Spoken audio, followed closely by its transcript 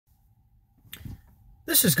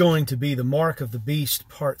This is going to be the Mark of the Beast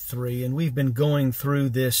Part 3, and we've been going through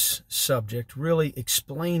this subject, really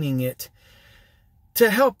explaining it to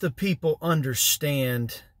help the people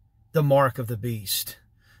understand the Mark of the Beast,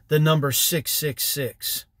 the number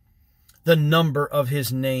 666, the number of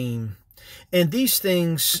his name. And these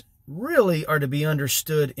things really are to be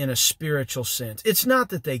understood in a spiritual sense. It's not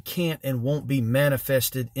that they can't and won't be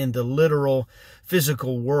manifested in the literal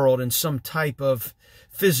physical world in some type of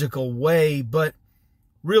physical way, but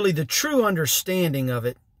really the true understanding of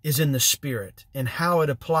it is in the Spirit and how it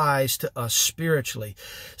applies to us spiritually.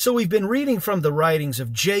 So we've been reading from the writings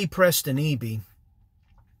of J. Preston Eby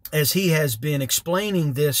as he has been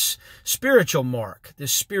explaining this spiritual mark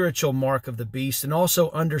of the beast, and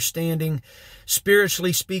also understanding,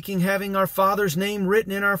 spiritually speaking, having our Father's name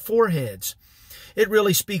written in our foreheads. It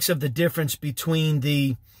really speaks of the difference between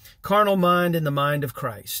the carnal mind and the mind of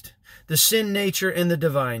Christ, the sin nature and the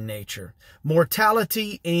divine nature,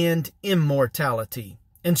 mortality and immortality,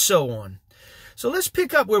 and so on. So let's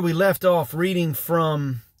pick up where we left off, reading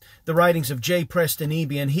from the writings of J. Preston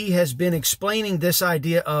Eby, and he has been explaining this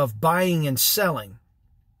idea of buying and selling,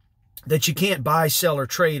 that you can't buy, sell, or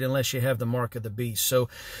trade unless you have the mark of the beast. So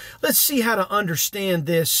let's see how to understand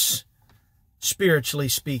this spiritually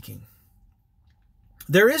speaking.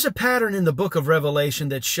 There is a pattern in the book of Revelation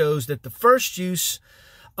that shows that the first use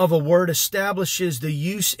of a word establishes the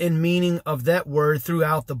use and meaning of that word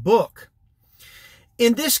throughout the book.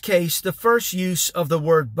 In this case, the first use of the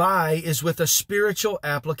word buy is with a spiritual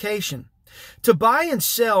application. To buy and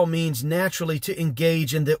sell means naturally to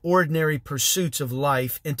engage in the ordinary pursuits of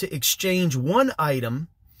life and to exchange one item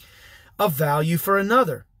of value for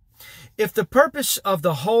another. If the purpose of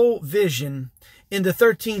the whole vision in the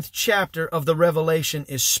 13th chapter of the Revelation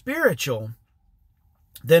is spiritual,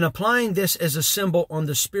 then applying this as a symbol on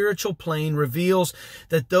the spiritual plane reveals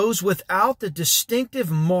that those without the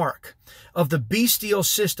distinctive mark of the bestial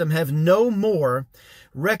system have no more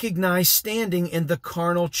recognized standing in the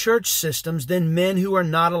carnal church systems than men who are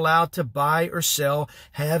not allowed to buy or sell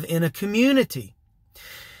have in a community.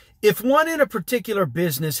 If one in a particular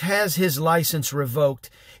business has his license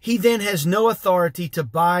revoked, he then has no authority to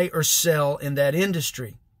buy or sell in that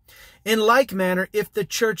industry. In like manner, if the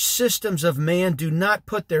church systems of man do not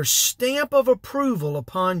put their stamp of approval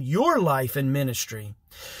upon your life and ministry,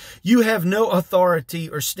 you have no authority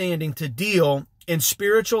or standing to deal in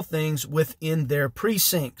spiritual things within their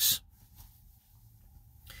precincts.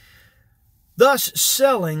 Thus,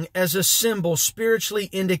 selling as a symbol spiritually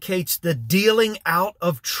indicates the dealing out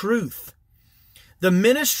of truth, the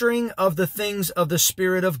ministering of the things of the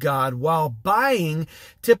Spirit of God, while buying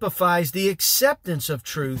typifies the acceptance of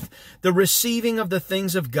truth, the receiving of the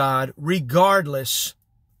things of God, regardless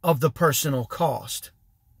of the personal cost.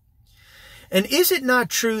 And is it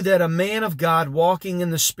not true that a man of God walking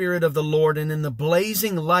in the Spirit of the Lord and in the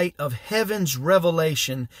blazing light of heaven's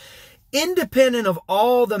revelation, independent of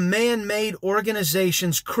all the man-made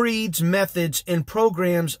organizations, creeds, methods, and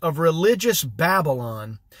programs of religious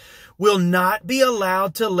Babylon, will not be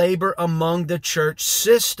allowed to labor among the church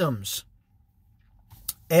systems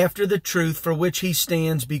after the truth for which he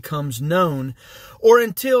stands becomes known, or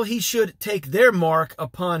until he should take their mark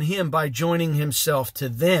upon him by joining himself to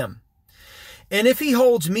them? And if he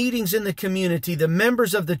holds meetings in the community, the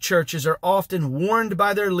members of the churches are often warned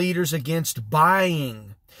by their leaders against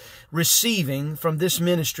buying, receiving from this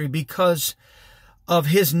ministry because of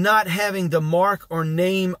his not having the mark or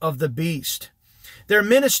name of the beast. Their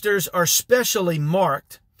ministers are specially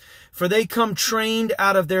marked, for they come trained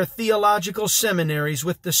out of their theological seminaries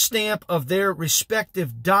with the stamp of their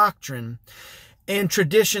respective doctrine and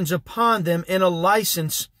traditions upon them, and a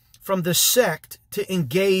license from the sect to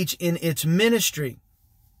engage in its ministry.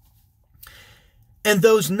 And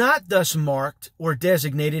those not thus marked or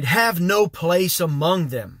designated have no place among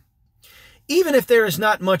them. Even if there is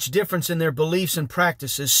not much difference in their beliefs and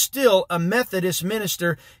practices, still a Methodist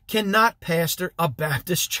minister cannot pastor a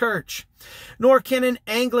Baptist church, nor can an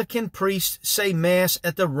Anglican priest say Mass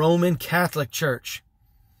at the Roman Catholic Church.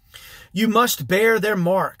 You must bear their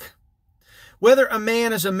mark. Whether a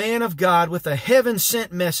man is a man of God with a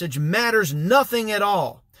heaven-sent message matters nothing at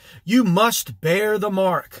all. You must bear the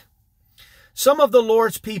mark. Some of the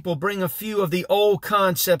Lord's people bring a few of the old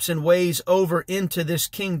concepts and ways over into this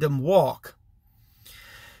kingdom walk,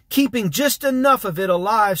 keeping just enough of it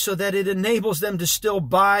alive so that it enables them to still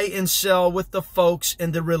buy and sell with the folks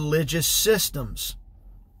in the religious systems.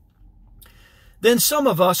 Then some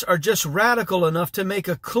of us are just radical enough to make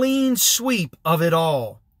a clean sweep of it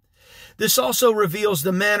all. This also reveals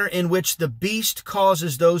the manner in which the beast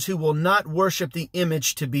causes those who will not worship the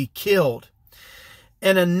image to be killed.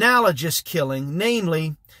 an analogous killing,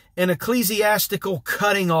 namely an ecclesiastical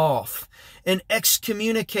cutting off, an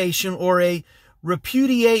excommunication or a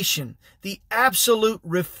repudiation, the absolute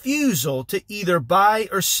refusal to either buy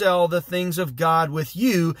or sell the things of God with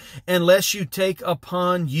you unless you take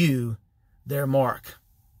upon you their mark.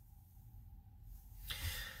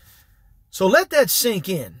 So let that sink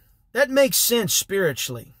in. That makes sense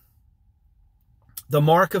spiritually. The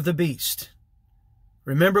mark of the beast.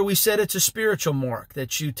 Remember, we said it's a spiritual mark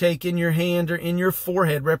that you take in your hand or in your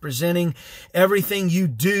forehead, representing everything you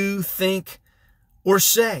do, think, or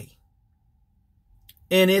say.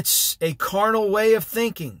 And it's a carnal way of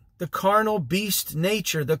thinking, the carnal beast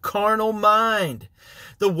nature, the carnal mind,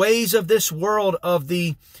 the ways of this world, of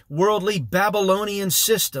the worldly Babylonian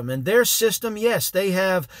system. And their system, yes, they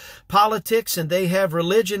have politics and they have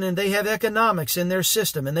religion and they have economics in their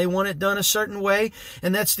system, and they want it done a certain way,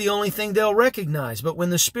 and that's the only thing they'll recognize. But when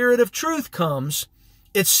the Spirit of truth comes,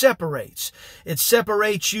 it separates. It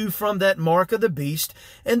separates you from that mark of the beast,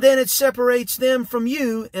 and then it separates them from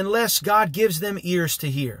you unless God gives them ears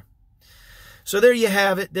to hear. So there you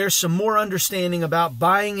have it. There's some more understanding about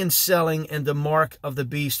buying and selling and the mark of the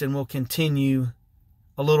beast, and we'll continue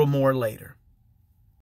a little more later.